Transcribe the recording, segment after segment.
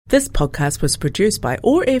This podcast was produced by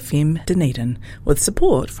OARsome Dunedin with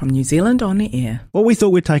support from New Zealand On the Air. Well, we thought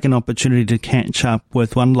we'd take an opportunity to catch up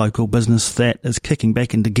with one local business that is kicking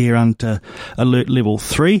back into gear under Alert Level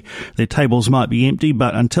 3. Their tables might be empty,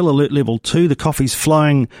 but until Alert Level 2, the coffee's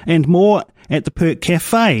flowing and more at the Perc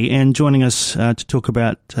Cafe. And joining us to talk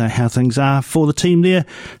about how things are for the team there,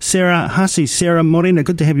 Sarah Hussey. Sarah Morena,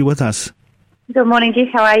 good to have you with us. Good morning, Jeff.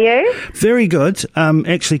 How are you? Very good.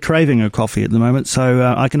 Actually craving a coffee at the moment,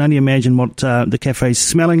 so I can only imagine what the cafe's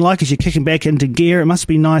smelling like as you're kicking back into gear. It must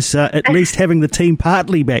be nice at least having the team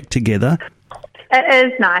partly back together. It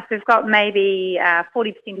is nice. We've got maybe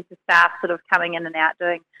 40% of the staff sort of coming in and out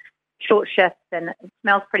doing short shifts, and it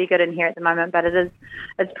smells pretty good in here at the moment, but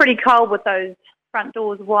it's pretty cold with those front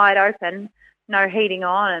doors wide open, no heating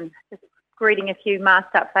on, and just greeting a few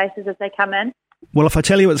masked up faces as they come in. Well, if I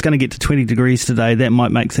tell you it's going to get to 20 degrees today, that might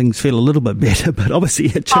make things feel a little bit better, but obviously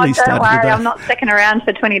a chilly start to the day. Don't worry, I'm not sticking around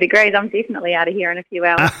for 20 degrees. I'm definitely out of here in a few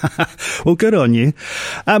hours. Well, good on you.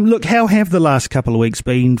 Look, how have the last couple of weeks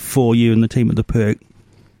been for you and the team at the Perc?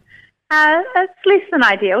 It's less than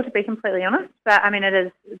ideal, to be completely honest, but I mean,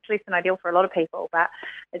 it's less than ideal for a lot of people, but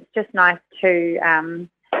it's just nice to,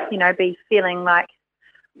 be feeling like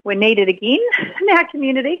we're needed again in our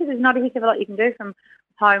community, because there's not a heck of a lot you can do from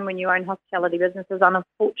home when you own hospitality businesses,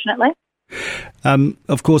 unfortunately.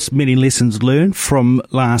 Of course, many lessons learned from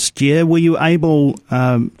last year. Were you able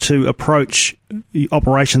to approach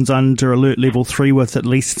operations under Alert Level 3 with at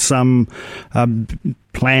least some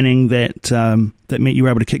planning that meant you were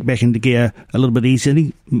able to kick back into gear a little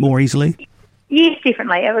bit more easily? Yes,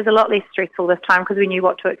 definitely. It was a lot less stressful this time because we knew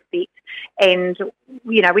what to expect. And,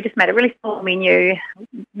 we just made a really small menu.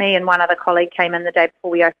 Me and one other colleague came in the day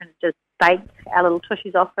before we opened, just baked our little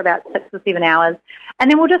tushies off for about 6 or 7 hours. And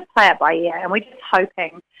then we'll just play it by ear. And we're just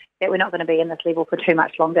hoping that we're not going to be in this level for too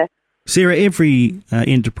much longer. Sarah, every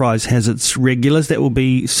enterprise has its regulars. That will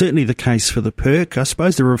be certainly the case for the Perc. I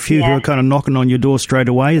suppose there were a few who were kind of knocking on your door straight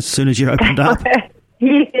away as soon as you opened up.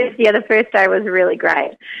 Yes, the first day was really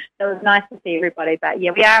great. It was nice to see everybody. But, we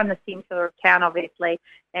are in the centre of town, obviously,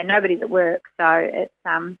 and nobody's at work. So it's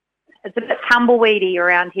a bit tumbleweedy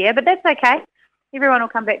around here, but that's okay. Everyone will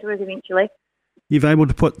come back to us eventually. You've able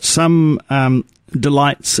to put some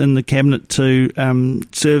delights in the cabinet to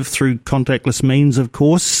serve through contactless means, of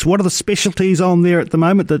course. What are the specialties on there at the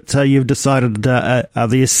moment that you've decided are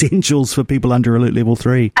the essentials for people under Alert Level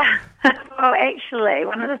 3? Well, actually,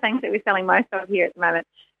 one of the things that we're selling most of here at the moment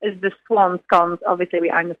is the Swan scones. Obviously, we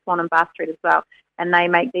own the Swan and Bath Street as well, and they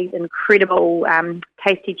make these incredible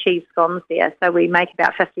tasty cheese scones there. So we make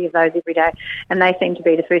about 50 of those every day, and they seem to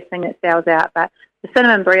be the first thing that sells out. But the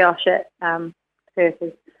cinnamon brioche at Perc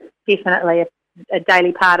is definitely a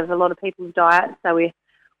daily part of a lot of people's diet, so we've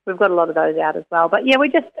got a lot of those out as well. But, we're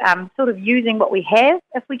just sort of using what we have,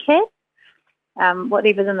 if we can,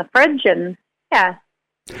 whatever's in the fridge, and,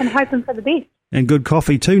 and hoping for the best. And good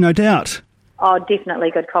coffee too, no doubt. Oh, definitely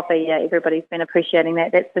good coffee. Yeah, everybody's been appreciating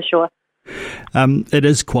that, that's for sure. It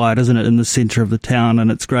is quiet, isn't it, in the centre of the town, and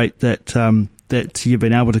it's great that that you've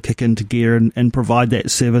been able to kick into gear and provide that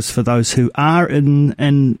service for those who are in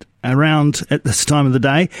and around at this time of the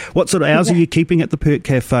day. What sort of hours are you keeping at the Perc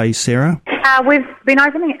Cafe, Sarah? We've been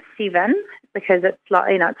opening at 7 because it's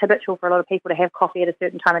it's habitual for a lot of people to have coffee at a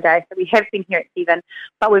certain time of day. So we have been here at 7,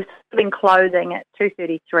 but we've been closing at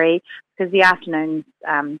 2:33 because the afternoons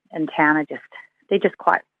in town they're just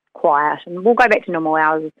quite quiet, and we'll go back to normal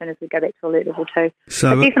hours as soon as we go back to Alert Level 2.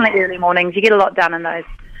 So but definitely early mornings. You get a lot done in those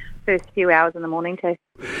first few hours in the morning too.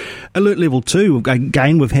 Alert Level 2,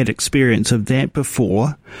 again, we've had experience of that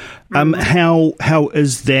before. How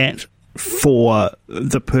is that for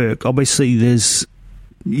the Perc? Obviously,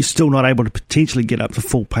 you're still not able to potentially get up to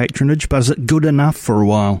full patronage, but is it good enough for a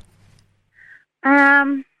while?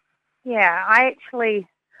 I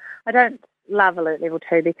don't love Alert Level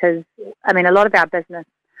 2 because, a lot of our business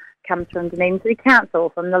comes from Dunedin City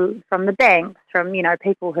Council, from the banks, from,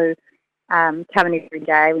 people who come in every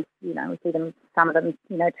day. We see them, some of them,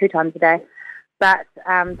 2 times a day. But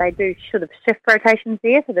they do sort of shift rotations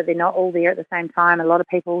there so that they're not all there at the same time. A lot of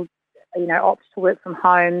people, opt to work from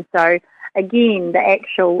home. So, again, the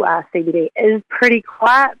actual CBD is pretty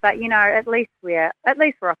quiet, but, at least we're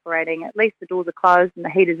operating. At least the doors are closed and the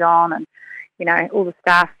heat is on, and, all the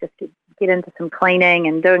staff just get into some cleaning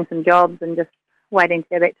and doing some jobs and just waiting to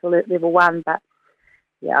go back to Alert Level 1. But,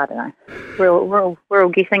 I don't know. We're all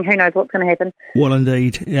guessing. Who knows what's going to happen? Well,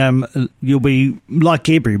 indeed. You'll be, like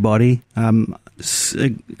everybody, hoping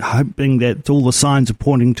that all the signs are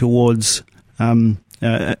pointing towards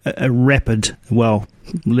a rapid,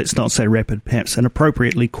 let's not say rapid, perhaps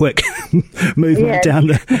inappropriately quick movement down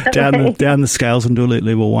the scales into Alert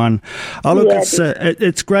Level 1. Oh, look,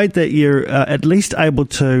 it's great that you're at least able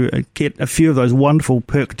to get a few of those wonderful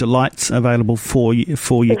Perc delights available for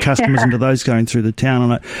your customers and to those going through the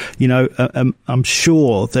town. And I'm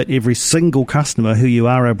sure that every single customer who you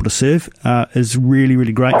are able to serve is really,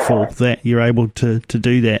 really grateful that you're able to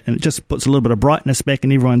do that. And it just puts a little bit of brightness back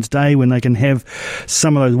in everyone's day when they can have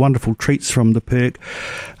some of those wonderful treats from the Perc.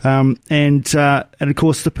 And of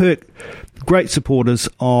course, the Perc, great supporters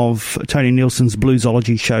of Tony Nielsen's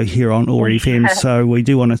Bluesology show here on OAR FM, so we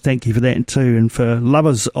do want to thank you for that too. And for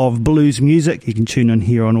lovers of blues music, you can tune in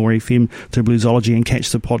here on OAR FM to Bluesology and catch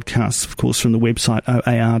the podcast, of course, from the website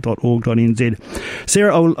oar.org.nz.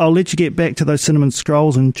 Sarah, I'll let you get back to those cinnamon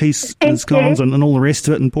scrolls and cheese scones and all the rest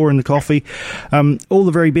of it and pour in the coffee. All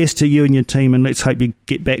the very best to you and your team, and let's hope you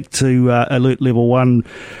get back to Alert Level 1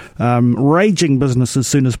 raging business as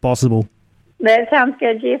soon as possible. That sounds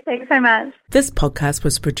good, Jeff. Thanks so much. This podcast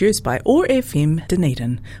was produced by OAR FM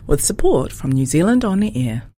Dunedin with support from New Zealand On the Air.